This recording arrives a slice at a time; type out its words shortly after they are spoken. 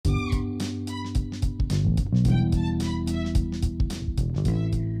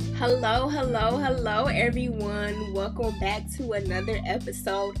Hello, everyone. Welcome back to another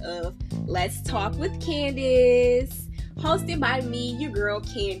episode of Let's Talk with Candis, hosted by me, your girl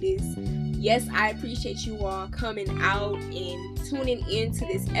Candis. Yes, I appreciate you all coming out and tuning in to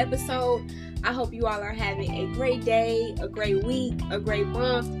this episode. I hope you all are having a great day, a great week, a great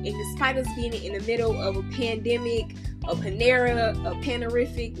month, and despite us being in the middle of a pandemic, a panera, a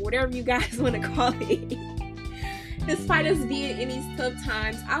panerific, whatever you guys want to call it, despite us being in these tough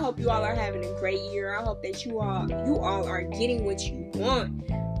times, I hope you all are having a great year. I hope that you all are getting what you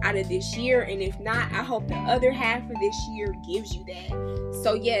want out of this year. And if not, I hope the other half of this year gives you that.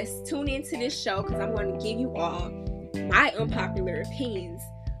 So yes, tune into this show because I'm going to give you all my unpopular opinions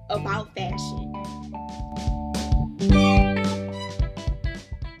about fashion.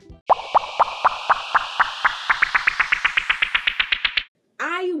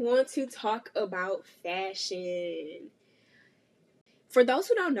 I want to talk about fashion. For those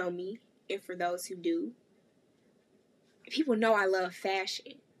who don't know me, and for those who do, people know I love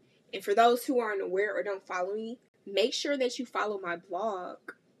fashion. And for those who aren't aware or don't follow me, make sure that you follow my blog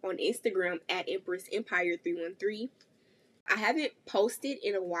on Instagram at Empress Empire 313. I haven't posted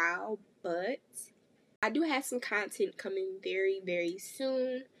in a while, but I do have some content coming very, very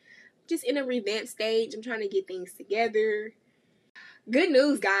soon. Just in a revamp stage. I'm trying to get things together. Good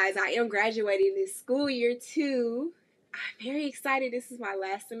news, guys. I am graduating this school year too. I'm very excited. This is my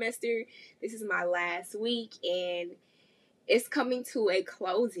last semester. This is my last week, and it's coming to a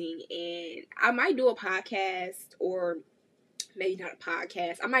closing. And I might do a podcast, or maybe not a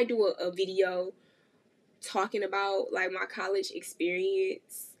podcast. I might do a video talking about like my college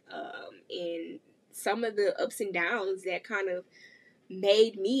experience and some of the ups and downs that kind of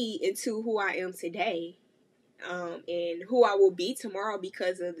made me into who I am today, and who I will be tomorrow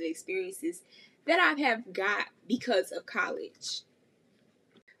because of the experiences that I have got because of college.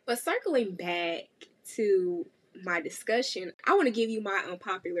 But circling back to my discussion, I want to give you my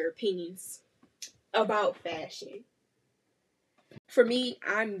unpopular opinions about fashion. For me,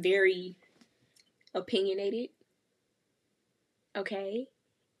 I'm very opinionated, okay?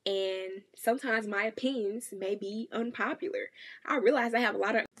 And sometimes my opinions may be unpopular. I realize I have a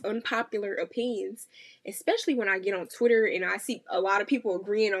lot of unpopular opinions, especially when I get on Twitter and I see a lot of people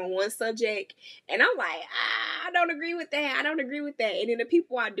agreeing on one subject. And I'm like, I don't agree with that. I don't agree with that. And then the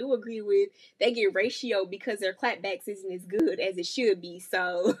people I do agree with, they get ratioed because their clapbacks isn't as good as it should be.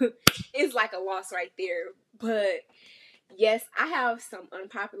 So it's like a loss right there. But yes, I have some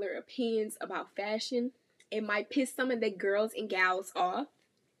unpopular opinions about fashion. It might piss some of the girls and gals off,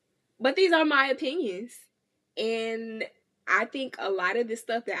 but these are my opinions. And I think a lot of the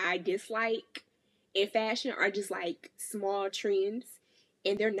stuff that I dislike in fashion are just like small trends,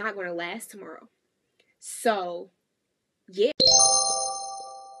 and they're not going to last tomorrow. So, yeah.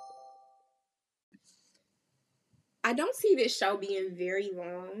 I don't see this show being very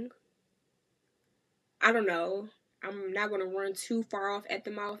long. I don't know. I'm not going to run too far off at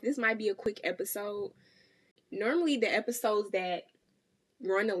the mouth. This might be a quick episode. Normally, the episodes that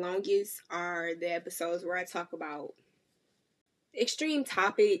run the longest are the episodes where I talk about extreme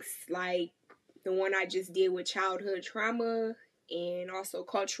topics like the one I just did with childhood trauma and also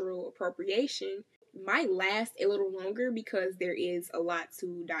cultural appropriation. Might last a little longer because there is a lot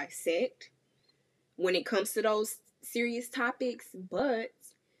to dissect when it comes to those serious topics, but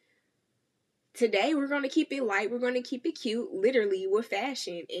today we're going to keep it light, we're going to keep it cute, literally, with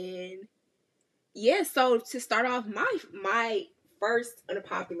fashion. And yeah, so to start off, my first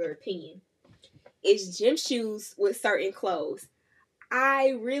unpopular opinion is gym shoes with certain clothes.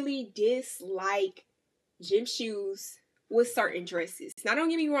 I really dislike gym shoes with certain dresses. Now, don't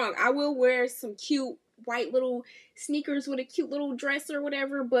get me wrong. I will wear some cute white little sneakers with a cute little dress or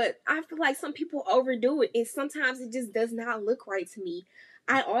whatever, but I feel like some people overdo it, and sometimes it just does not look right to me.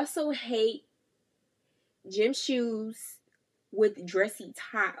 I also hate gym shoes with dressy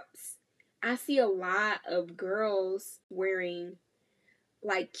tops. I see a lot of girls wearing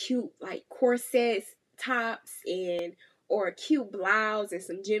like cute like corsets tops or a cute blouse and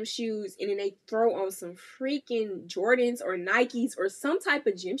some gym shoes, and then they throw on some freaking Jordans or Nikes or some type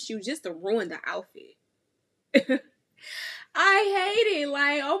of gym shoe just to ruin the outfit. I hate it.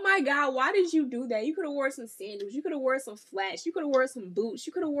 Like, oh my God, why did you do that? You could have wore some sandals. You could have wore some flats. You could have wore some boots.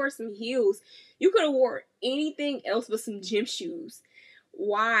 You could have wore some heels. You could have wore anything else but some gym shoes.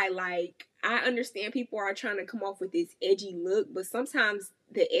 Why? Like, I understand people are trying to come off with this edgy look, but sometimes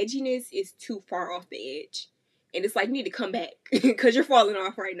the edginess is too far off the edge. And it's like, you need to come back because you're falling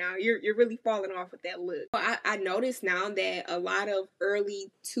off right now. You're really falling off with that look. I notice now that a lot of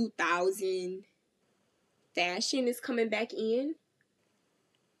early 2000 fashion is coming back in.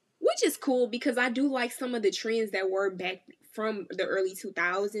 which is cool because I do like some of the trends that were back from the early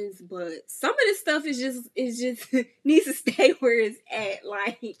 2000s, but some of this stuff is just needs to stay where it's at.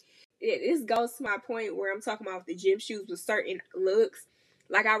 Like, this goes to my point where I'm talking about the gym shoes with certain looks.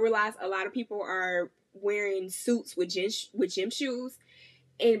 Like, I realize a lot of people are wearing suits with gym shoes,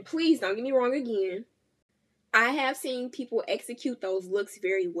 and please don't get me wrong again. I have seen people execute those looks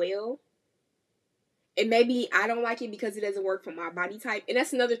very well. And maybe I don't like it because it doesn't work for my body type. And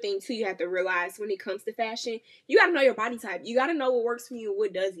that's another thing, too, you have to realize when it comes to fashion. You got to know your body type. You got to know what works for you and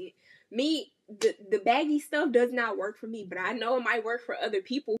what doesn't. Me, the baggy stuff does not work for me, but I know it might work for other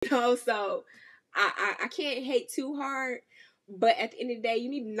people. So I can't hate too hard. But at the end of the day, you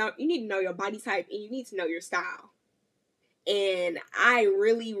need to know your body type and you need to know your style. And I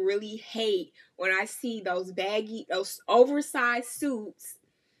really, really hate when I see those oversized suits.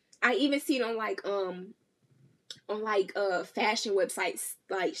 I even see it on fashion websites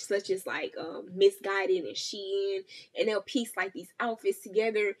like such as Misguided and Shein, and they'll piece like these outfits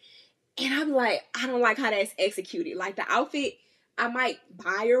together, and I'm like, I don't like how that's executed. Like, the outfit I might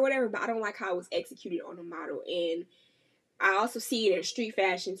buy or whatever, but I don't like how it was executed on the model. And I also see it in street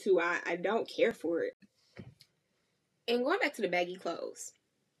fashion too. I don't care for it. And going back to the baggy clothes,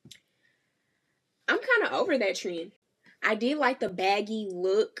 I'm kind of over that trend. I did like the baggy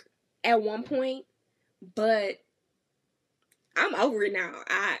look at one point, but I'm over it now.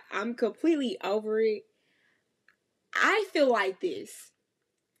 I'm completely over it. I feel like this.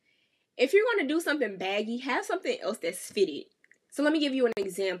 If you're going to do something baggy, have something else that's fitted. So let me give you an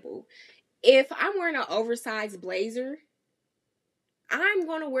example. If I'm wearing an oversized blazer, I'm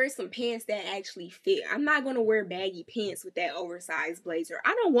going to wear some pants that actually fit. I'm not going to wear baggy pants with that oversized blazer.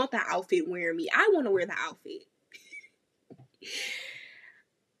 I don't want the outfit wearing me. I want to wear the outfit.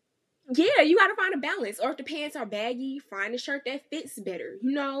 Yeah, you got to find a balance. Or if the pants are baggy, find a shirt that fits better.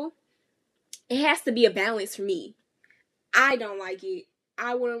 It has to be a balance for me. I don't like it.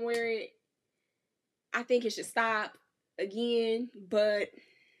 I wouldn't wear it. I think it should stop again. But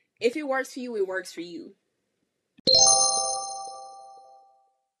if it works for you, it works for you.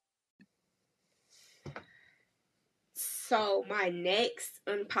 So my next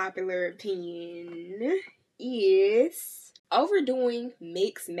unpopular opinion is overdoing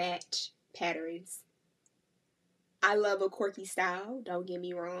mix match patterns. I love a quirky style, don't get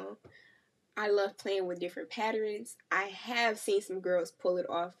me wrong. I love playing with different patterns. I have seen some girls pull it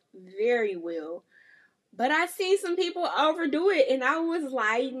off very well. But I see some people overdo it, and I was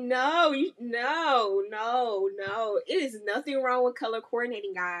like, no. It is nothing wrong with color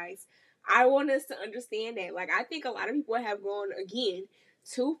coordinating, guys. I want us to understand that. Like, I think a lot of people have gone, again,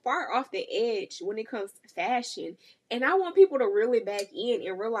 too far off the edge when it comes to fashion. And I want people to reel it back in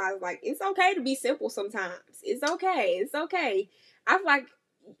and realize, like, it's okay to be simple sometimes. It's okay. It's okay.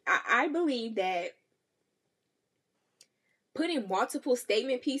 I believe that putting multiple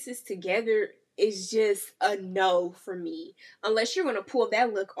statement pieces together is just a no for me. Unless you're going to pull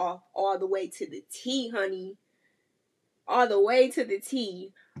that look off all the way to the T, honey. All the way to the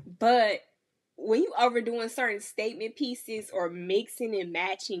T. But when you overdoing certain statement pieces or mixing and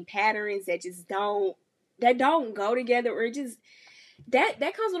matching patterns that don't go together, or just that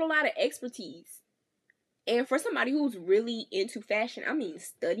comes with a lot of expertise. And for somebody who's really into fashion, I mean,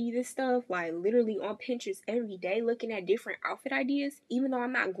 study this stuff, like literally on Pinterest every day, looking at different outfit ideas, even though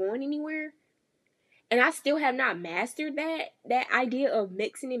I'm not going anywhere. And I still have not mastered that idea of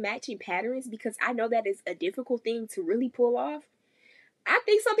mixing and matching patterns, because I know that is a difficult thing to really pull off. I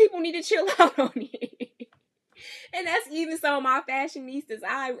think some people need to chill out on it. And that's even some of my fashionistas.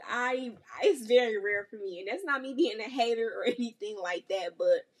 It's very rare for me. And that's not me being a hater or anything like that,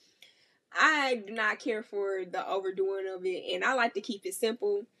 but I do not care for the overdoing of it, and I like to keep it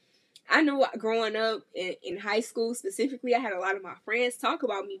simple. I know growing up in high school specifically, I had a lot of my friends talk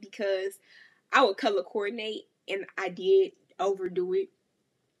about me because I would color coordinate, and I did overdo it.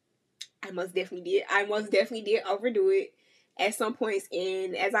 I most definitely did. I most definitely did overdo it at some points,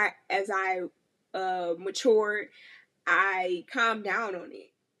 and as I matured, I calmed down on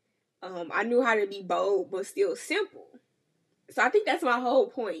it. I knew how to be bold but still simple. So I think that's my whole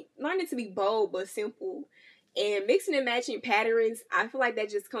point. Learning to be bold but simple. And mixing and matching patterns, I feel like that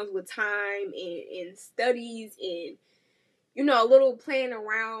just comes with time and studies and, a little playing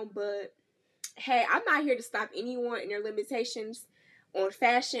around. But, hey, I'm not here to stop anyone in their limitations on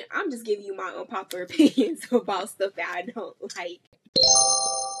fashion. I'm just giving you my unpopular opinions about stuff that I don't like.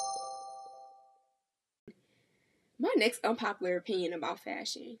 My next unpopular opinion about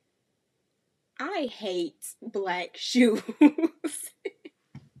fashion. I hate black shoes.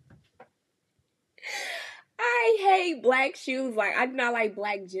 I hate black shoes. Like, I do not like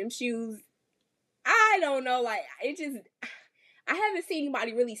black gym shoes. I don't know. Like, it just, I haven't seen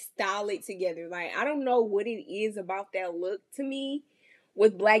anybody really style it together. Like, I don't know what it is about that look to me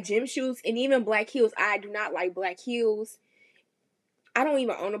with black gym shoes and even black heels. I do not like black heels. I don't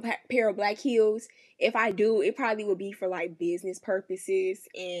even own a pair of black heels. If I do, it probably would be for like business purposes.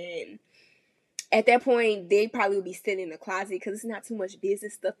 And at that point, they probably would be sitting in the closet because it's not too much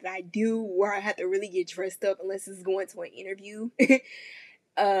business stuff that I do where I have to really get dressed up unless it's going to an interview.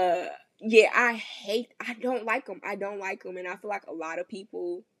 Yeah, I don't like them. I don't like them. And I feel like a lot of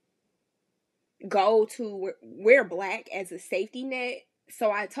people go to wear black as a safety net.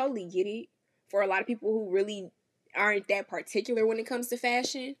 So I totally get it for a lot of people who really aren't that particular when it comes to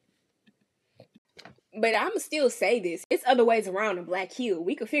fashion. But I'm still say this. It's other ways around a black heel.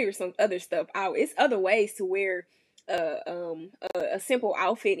 We could figure some other stuff out. It's other ways to wear a simple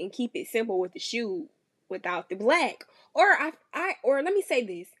outfit and keep it simple with the shoe without the black. Or let me say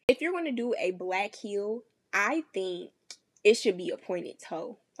this. If you're going to do a black heel, I think it should be a pointed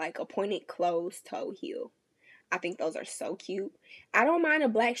toe. Like a pointed closed toe heel. I think those are so cute. I don't mind a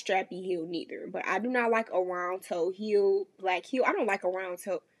black strappy heel neither, but I do not like a round toe heel, black heel. I don't like a round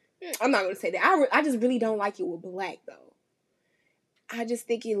toe. I'm not going to say that. I just really don't like it with black, though. I just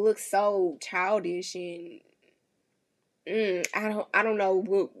think it looks so childish and I don't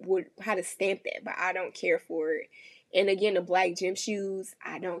know how to stamp that, but I don't care for it. And again, the black gym shoes,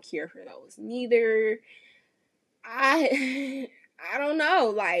 I don't care for those neither. I don't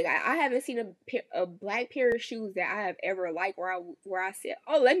know. Like I haven't seen a black pair of shoes that I have ever liked where I said,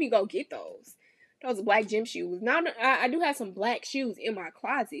 "Oh, let me go get those." Those black gym shoes. Now I do have some black shoes in my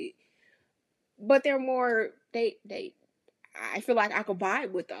closet, but they're more I feel like I could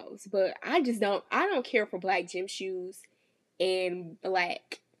vibe with those, but I don't care for black gym shoes and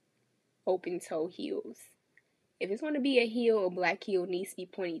black open toe heels. If it's going to be a heel, a black heel needs to be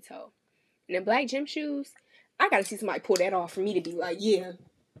pointy toe. And the black gym shoes, I gotta see somebody pull that off for me to be like, yeah,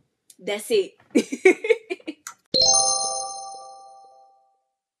 that's it.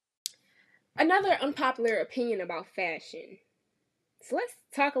 Another unpopular opinion about fashion. So let's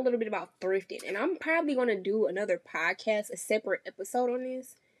talk a little bit about thrifting. And I'm probably going to do another podcast, a separate episode on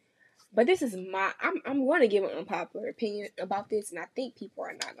this. But this is I'm going to give an unpopular opinion about this. And I think people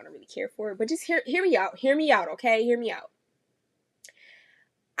are not going to really care for it. But just hear me out. Hear me out, okay? Hear me out.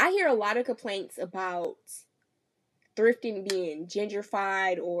 I hear a lot of complaints about thrifting being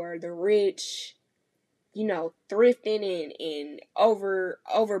gentrified or the rich, thrifting and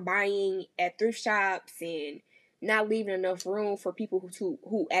overbuying at thrift shops and not leaving enough room for people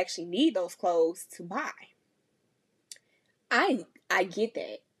who actually need those clothes to buy. I get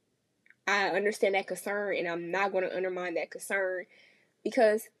that. I understand that concern, and I'm not going to undermine that concern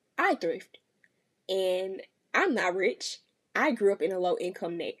because I thrift and I'm not rich. I grew up in a low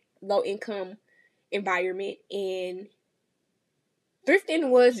income environment, and thrifting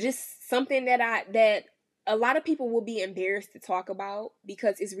was just something that a lot of people will be embarrassed to talk about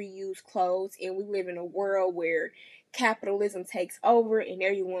because it's reused clothes, and we live in a world where capitalism takes over and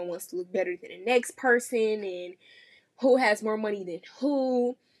everyone wants to look better than the next person and who has more money than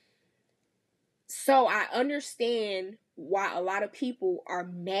who. So I understand why a lot of people are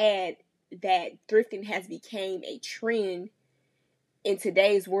mad that thrifting has become a trend in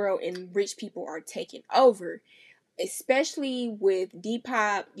today's world and rich people are taking over. Especially with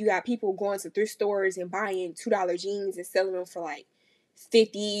Depop, you got people going to thrift stores and buying $2 jeans and selling them for like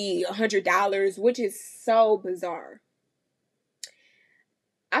 $50, $100, which is so bizarre.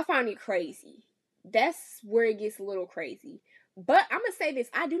 I find it crazy. That's where it gets a little crazy. But I'm going to say this.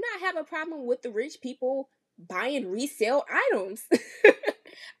 I do not have a problem with the rich people buying resale items.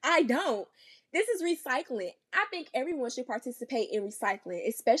 I don't. This is recycling. I think everyone should participate in recycling,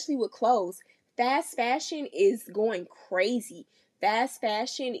 especially with clothes. Fast fashion is going crazy. Fast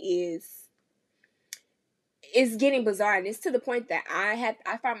fashion is getting bizarre, and it's to the point that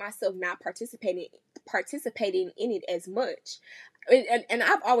I find myself not participating in it as much. And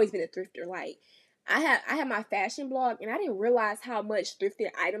I've always been a thrifter. Like I have my fashion blog, and I didn't realize how much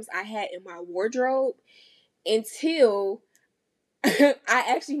thrifted items I had in my wardrobe until I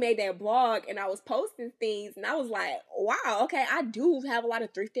actually made that blog and I was posting things and I was like, wow, okay, I do have a lot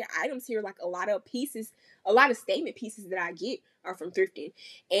of thrifted items here. Like a lot of statement pieces that I get are from thrifting.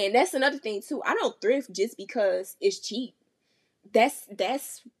 And that's another thing too. I don't thrift just because it's cheap.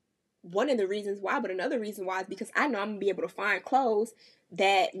 That's one of the reasons why, but another reason why is because I know I'm gonna be able to find clothes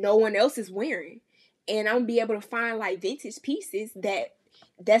that no one else is wearing. And I'm gonna be able to find like vintage pieces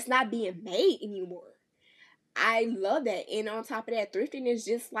that's not being made anymore. I love that. And on top of that, thrifting is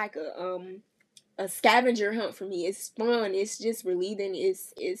just like a scavenger hunt for me. It's fun. It's just relieving.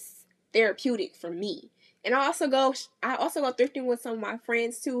 It's therapeutic for me. And I also go thrifting with some of my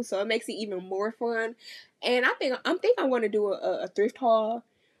friends too, so it makes it even more fun. And I think I want to do a thrift haul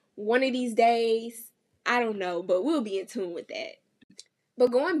one of these days. I don't know, but we'll be in tune with that.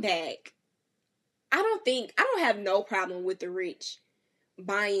 But going back, I don't have no problem with the rich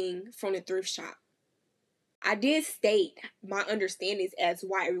buying from the thrift shop. I did state my understandings as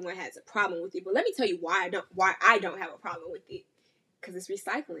why everyone has a problem with it, but let me tell you why I don't have a problem with it. Because it's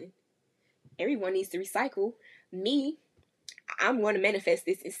recycling. Everyone needs to recycle. Me, I'm going to manifest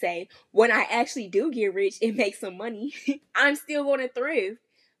this and say, when I actually do get rich and make some money, I'm still going to thrift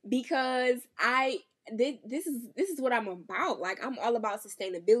because this is what I'm about. Like, I'm all about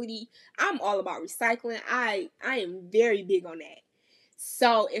sustainability. I'm all about recycling. I am very big on that.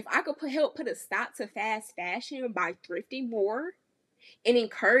 So if I could help put a stop to fast fashion by thrifting more and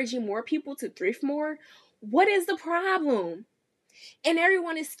encouraging more people to thrift more, what is the problem? And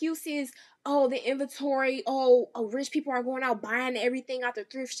everyone's excuse is, oh, the inventory, rich people are going out buying everything out the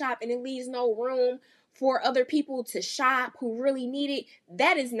thrift shop and it leaves no room for other people to shop who really need it.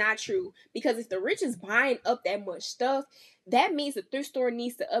 That is not true. Because if the rich is buying up that much stuff, that means the thrift store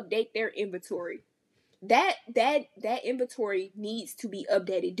needs to update their inventory. That inventory needs to be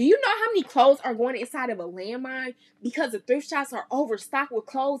updated. Do you know how many clothes are going inside of a landmine because the thrift shops are overstocked with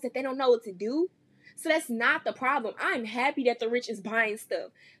clothes that they don't know what to do? So that's not the problem. I'm happy that the rich is buying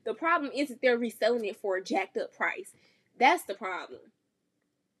stuff. The problem is that they're reselling it for a jacked up price. That's the problem.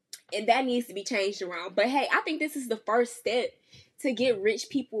 And that needs to be changed around. But hey, I think this is the first step to get rich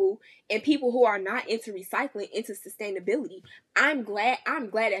people and people who are not into recycling into sustainability. I'm glad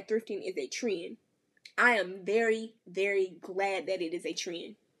that thrifting is a trend. I am very, very glad that it is a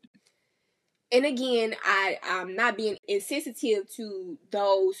trend. And again, I'm not being insensitive to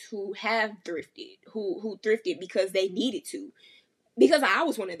those who have thrifted, who thrifted because they needed to. Because I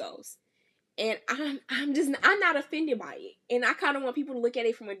was one of those. And I'm not offended by it. And I kind of want people to look at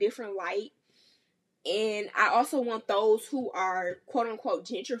it from a different light. And I also want those who are quote unquote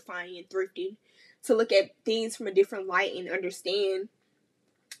gentrifying and thrifting to look at things from a different light and understand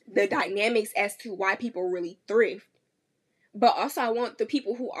the dynamics as to why people really thrift. But also I want the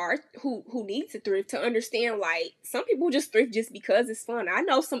people who need to thrift to understand, like, some people just thrift just because it's fun. I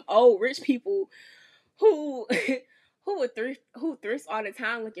know some old rich people who who thrifts all the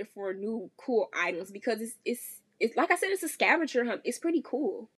time looking for new cool items because it's like I said, it's a scavenger hunt. It's pretty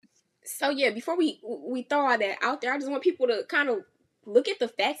cool. So yeah, before we throw all that out there, I just want people to kind of look at the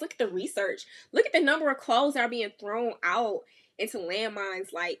facts, look at the research, look at the number of clothes that are being thrown out into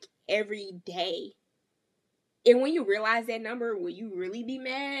landmines like every day. And when you realize that number, will you really be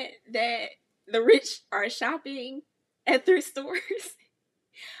mad that the rich are shopping at thrift stores?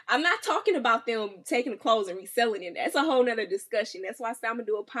 I'm not talking about them taking the clothes and reselling it. That's a whole nother discussion. That's why I said I'm going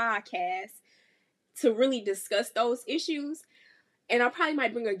to do a podcast to really discuss those issues. And I probably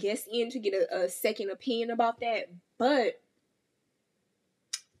might bring a guest in to get a second opinion about that. But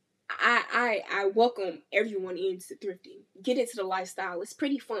I welcome everyone into thrifting. Get into the lifestyle. It's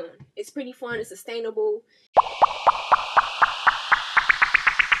pretty fun. It's sustainable.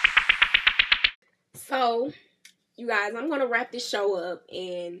 So, you guys, I'm going to wrap this show up.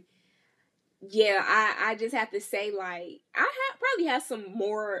 And yeah, I just have to say, like, probably have some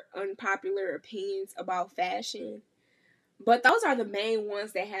more unpopular opinions about fashion. But those are the main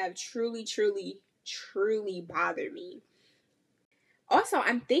ones that have truly, truly, truly bothered me. Also,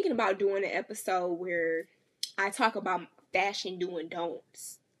 I'm thinking about doing an episode where I talk about fashion do and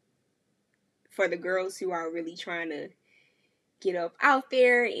don'ts for the girls who are really trying to get up out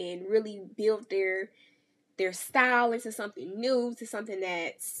there and really build their style into something new, to something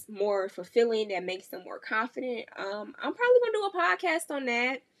that's more fulfilling, that makes them more confident. I'm probably gonna do a podcast on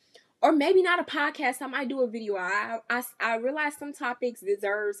that, or maybe not a podcast. I might do a video. I realize some topics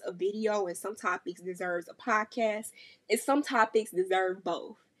deserves a video, and some topics deserves a podcast, and some topics deserve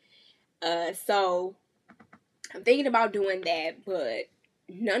both. So I'm thinking about doing that, but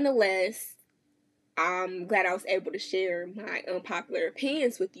nonetheless, I'm glad I was able to share my unpopular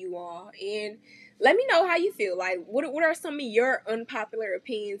opinions with you all. And let me know how you feel. Like, what are some of your unpopular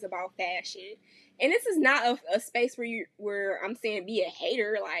opinions about fashion? And this is not a space where I'm saying be a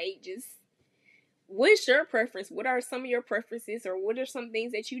hater. Like, just, what's your preference? What are some of your preferences? Or what are some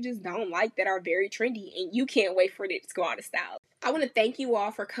things that you just don't like that are very trendy and you can't wait for it to go out of style? I want to thank you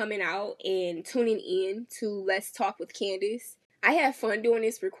all for coming out and tuning in to Let's Talk with Candis. I had fun doing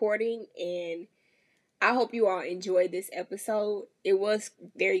this recording, and I hope you all enjoyed this episode. It was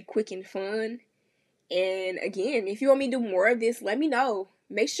very quick and fun. And again, if you want me to do more of this, let me know.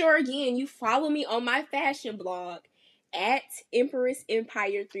 Make sure, again, you follow me on my fashion blog at Empress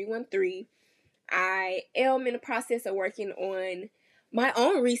Empire 313. I am in the process of working on my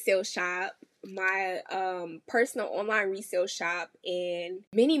own resale shop, my personal online resale shop, and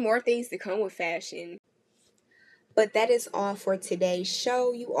many more things to come with fashion. But that is all for today's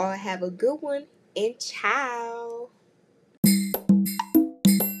show. You all have a good one, and ciao.